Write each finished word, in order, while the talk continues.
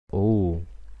Oh.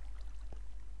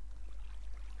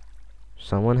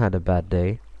 Someone had a bad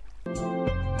day.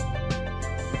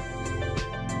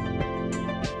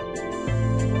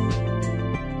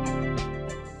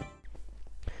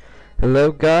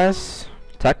 Hello guys,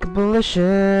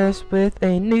 belishes with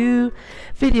a new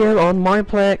video on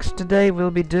Mineplex. Today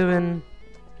we'll be doing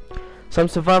some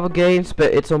survival games,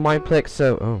 but it's on Mineplex,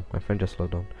 so oh, my friend just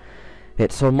logged on.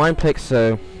 It's on Mineplex,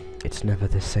 so it's never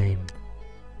the same,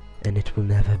 and it will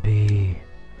never be.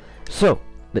 So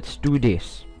let's do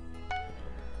this.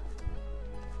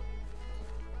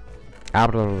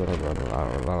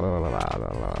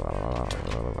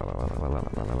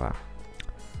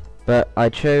 But I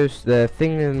chose the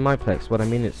thing in Mineplex. What I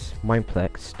mean is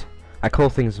Mineplexed. I call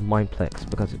things Mineplex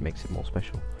because it makes it more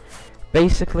special.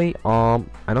 Basically, I'm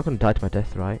not gonna die to my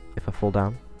death, right? If I fall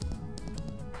down.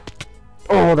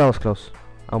 Oh, that was close.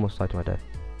 I almost died to my death.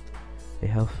 A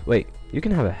health. Wait, you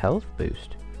can have a health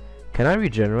boost. Can I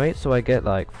regenerate so I get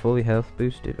like fully health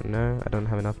boosted? No, I don't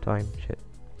have enough time. Shit.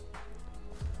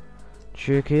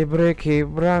 Chicky bricky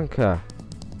branca.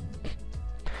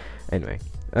 Anyway,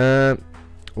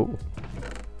 ooh.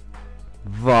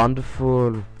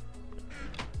 Wonderful.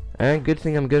 And good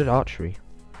thing I'm good at archery.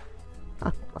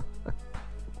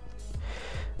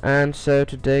 And so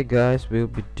today, guys, we'll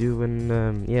be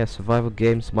doing yeah, survival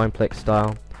games, Mineplex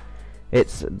style.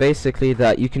 It's basically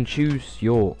that you can choose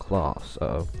your class.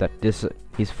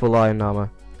 He's full iron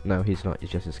armor. No, he's not. He's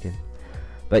just a skin.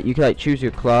 But you can like choose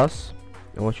your class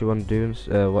and what you want to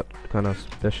do, what kind of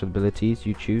special abilities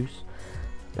you choose.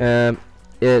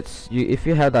 If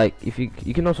you had like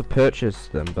you can also purchase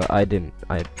them, but I didn't.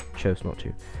 I chose not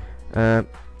to.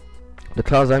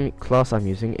 The class I'm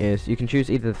using is you can choose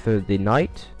either for the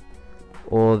knight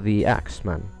or the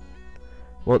axeman.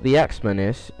 What the axeman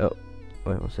is? Oh,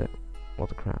 wait, what's it? What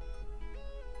the crap?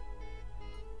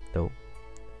 No.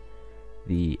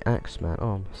 The axeman.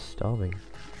 Oh, I'm starving.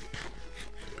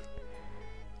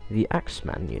 The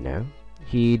axeman, you know,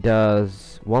 he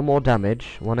does 1 more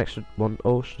damage,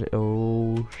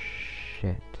 oh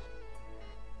shit.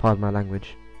 Pardon my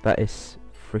language. That is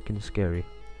freaking scary.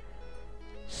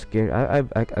 Scary. I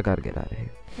gotta get out of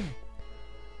here.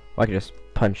 I can just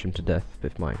punch him to death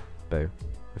with my bow,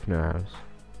 with no arrows.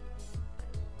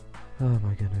 Oh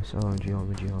my goodness. OMG,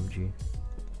 OMG, OMG.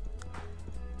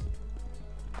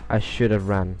 I should have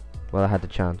ran while I had the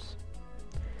chance.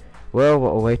 Well, what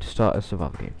a way to start a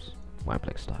survival games.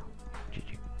 Mineplex style.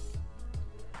 GG.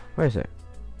 Where is it?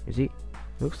 Is he?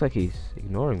 Looks like he's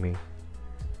ignoring me.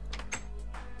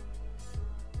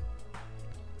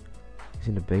 He's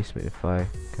in the basement. If I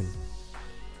can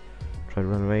try to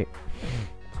run away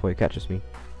before he catches me.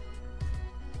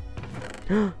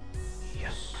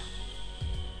 Yes.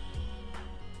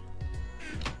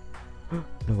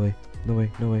 No way. No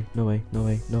way. No way. No way. No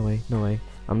way. No way. No way.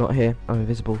 I'm not here. I'm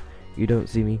invisible. You don't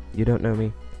see me. You don't know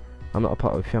me. I'm not a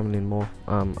part of your family anymore.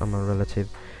 I'm a relative.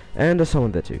 And there's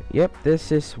someone there too. Yep,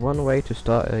 this is one way to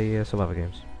start a survival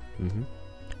games.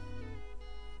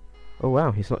 Oh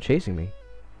wow, he's not chasing me.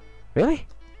 Really?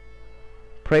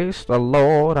 Praise the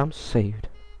Lord, I'm saved.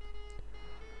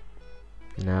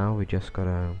 Now we just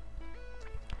gotta...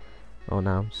 Oh,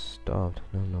 now I'm starved.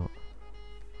 No, I'm not.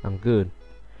 I'm good.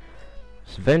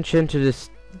 Let's venture into this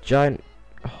giant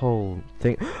hole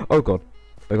thing. Oh god.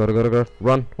 I gotta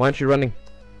run. Why aren't you running?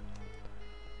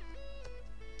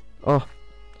 Oh,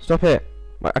 stop it.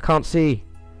 I can't see.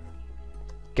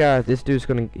 God, this dude's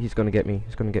he's gonna get me.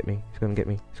 He's gonna get me. He's gonna get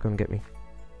me. He's gonna get me.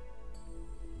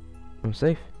 I'm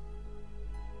safe.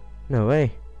 No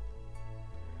way.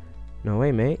 No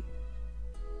way, mate.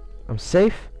 I'm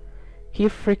safe. He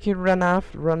freaking run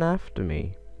after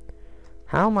me.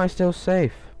 How am I still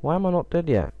safe? Why am I not dead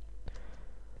yet?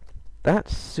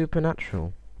 That's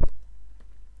supernatural.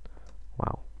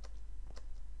 Wow.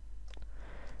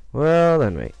 Well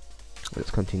then, wait. Let's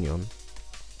continue on.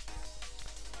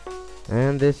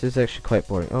 And this is actually quite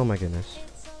boring. Oh my goodness.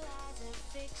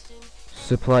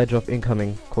 Supply drop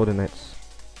incoming. Coordinates.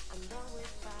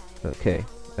 Okay.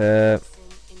 Oh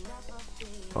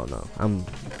no.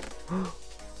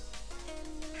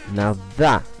 Now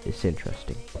that is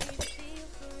interesting.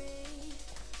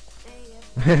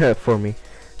 For me.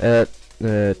 2,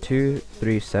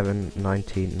 3, 7,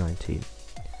 19, 19.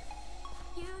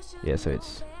 Yeah, so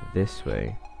it's this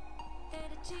way.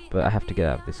 But I have to get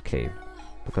out of this cave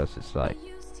because it's like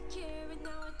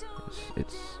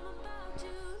it's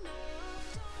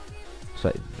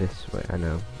like this way. I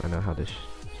know how this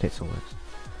all works.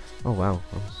 Oh wow,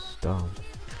 I'm starved.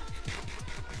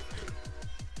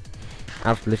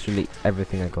 I've literally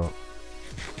everything I got.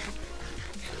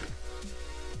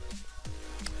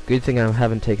 Good thing I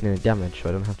haven't taken any damage, so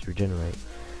I don't have to regenerate.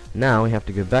 Now we have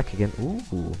to go back again.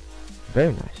 Ooh,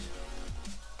 very nice.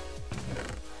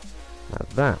 Now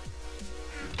that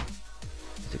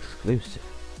is exclusive.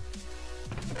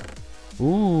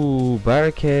 Ooh,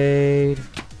 barricade.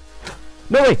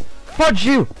 No way! Fudge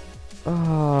you!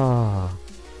 Ah,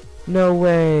 no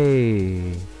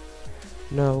way!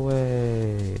 No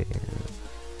way!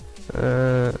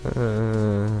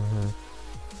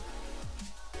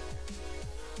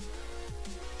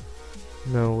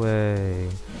 No way!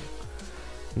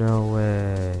 No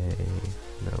way!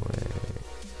 No way!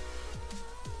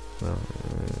 No,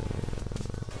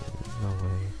 no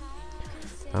way!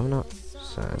 I'm not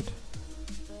sad.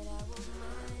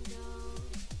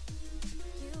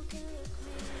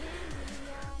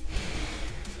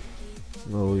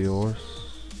 All yours.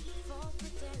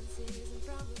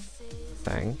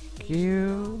 Thank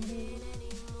you.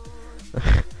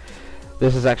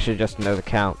 This is actually just another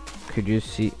count. Could you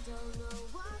see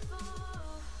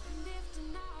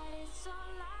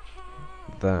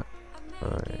that?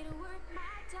 Right.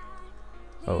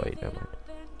 Oh wait, never mind.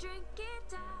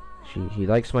 He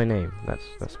likes my name.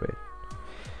 That's weird.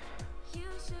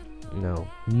 No.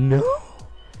 No.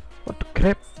 What the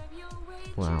crap?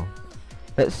 Wow.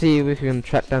 Let's see if we can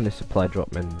track down this supply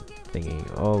dropman thingy.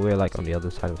 Oh, we're like on the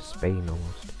other side of Spain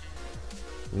almost.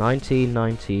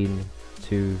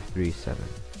 1919-237.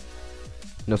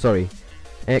 No, sorry.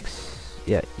 X.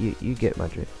 Yeah, you get my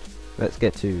drift. Let's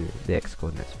get to the X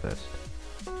coordinates first.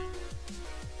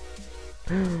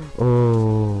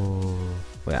 Oh,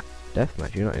 well,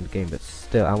 deathmatch. You're not in the game, but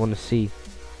still, I want to see.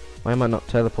 Why am I not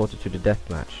teleported to the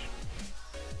deathmatch?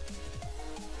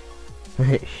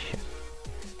 Shit.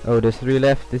 Oh, there's 3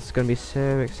 left. This is gonna be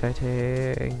so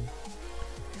exciting.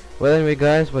 Well, anyway,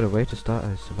 guys, what a way to start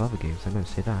a survival games. I'm gonna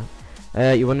say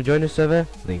that. You want to join the server?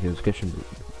 Link in the description.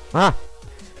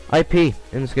 IP in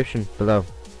the description below.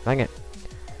 Dang it.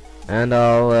 And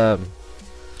I'll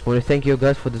want to thank you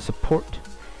guys for the support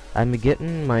I'm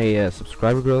getting. My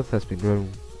subscriber growth has been growing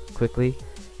quickly,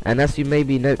 and as you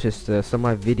maybe noticed, some of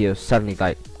my videos suddenly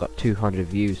like got 200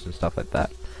 views and stuff like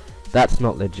that. That's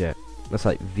not legit. That's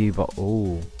like viewbot.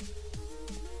 Oh,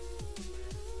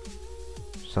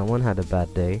 someone had a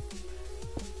bad day.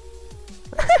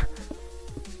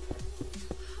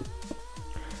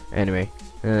 Anyway,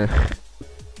 what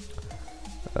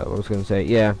I was gonna say,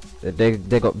 yeah,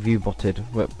 they got viewbotted.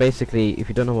 But basically, if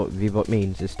you don't know what viewbot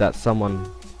means, it's that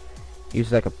someone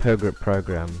used like a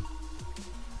program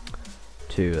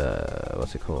to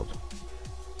what's it called,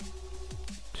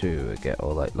 to get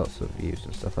all like lots of views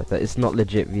and stuff like that. It's not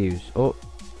legit views. Oh,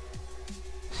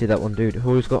 see that one dude?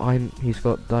 Oh, he's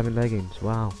got diamond leggings.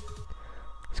 Wow,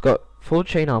 he's got full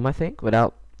chain armor, I think,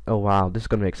 without. Oh wow, this is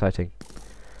gonna be exciting.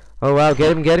 Oh wow, get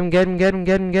him, get him, get him, get him,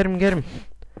 get him, get him, get him.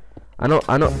 I'm not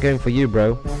going for you,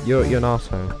 bro. You're an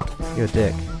arsehole. You're a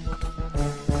dick.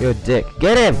 You're a dick.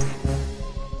 Get him!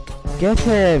 Get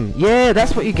him! Yeah,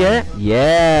 that's what you get.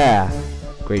 Yeah.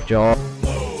 Great job.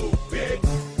 Move, bitch.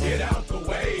 Get out the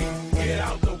way. Get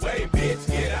out the way, bitch.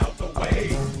 Get out the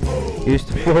way. Move, Use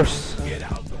the force.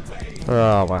 get out the way.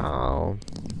 Oh wow.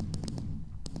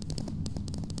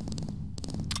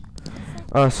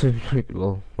 Oh, so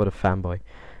lol, what a fanboy.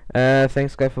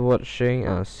 Thanks guys for watching.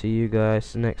 I'll see you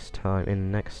guys next time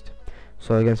in the next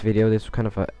Soil Against video. This was kind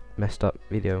of a messed up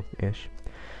video-ish.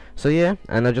 So yeah,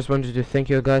 and I just wanted to thank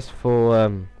you guys for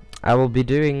I will be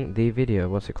doing the video,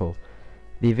 what's it called?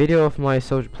 The video of my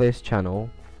Soldier Plays channel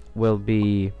will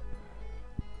be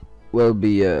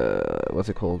what's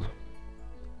it called?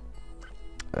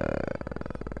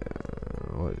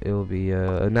 It will be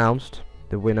announced.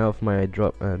 The winner of my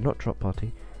not drop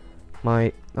party.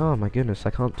 My, oh my goodness, I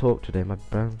can't talk today. My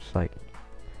brain's like,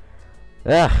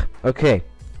 okay,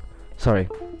 sorry.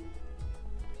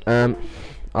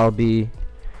 I'll be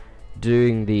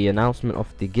doing the announcement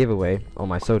of the giveaway on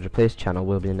my Soldier Plays channel.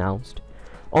 Will be announced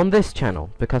on this channel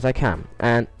because I can.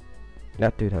 And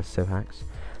that dude has so hacks.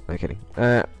 No kidding.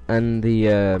 And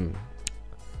the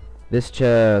this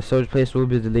Soldier Plays will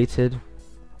be deleted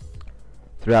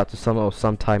throughout the summer or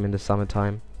sometime in the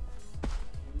summertime.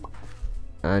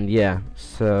 And yeah,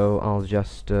 so I'll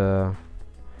just I'll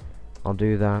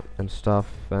do that and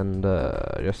stuff, and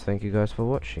just thank you guys for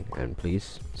watching, and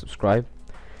please subscribe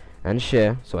and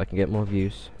share so I can get more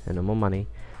views and more money.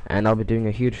 And I'll be doing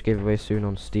a huge giveaway soon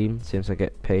on Steam, since I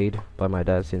get paid by my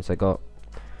dad, since I got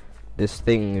this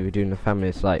thing we do in the family.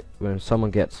 It's like when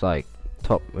someone gets like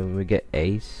when we get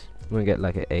A's, when we get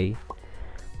like an A,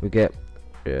 we get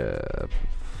 £50,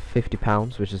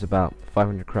 which is about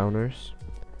 500 kroners.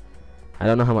 I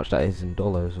don't know how much that is in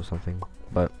dollars or something,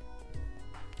 but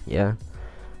yeah.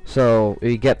 So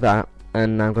you get that,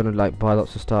 and I'm gonna like buy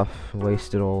lots of stuff,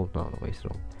 waste it all, no, not waste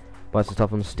it all, buy some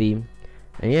stuff on Steam,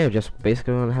 and yeah, just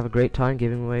basically gonna have a great time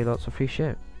giving away lots of free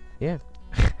shit. Yeah.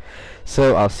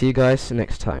 So I'll see you guys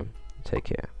next time.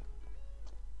 Take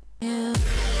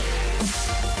care.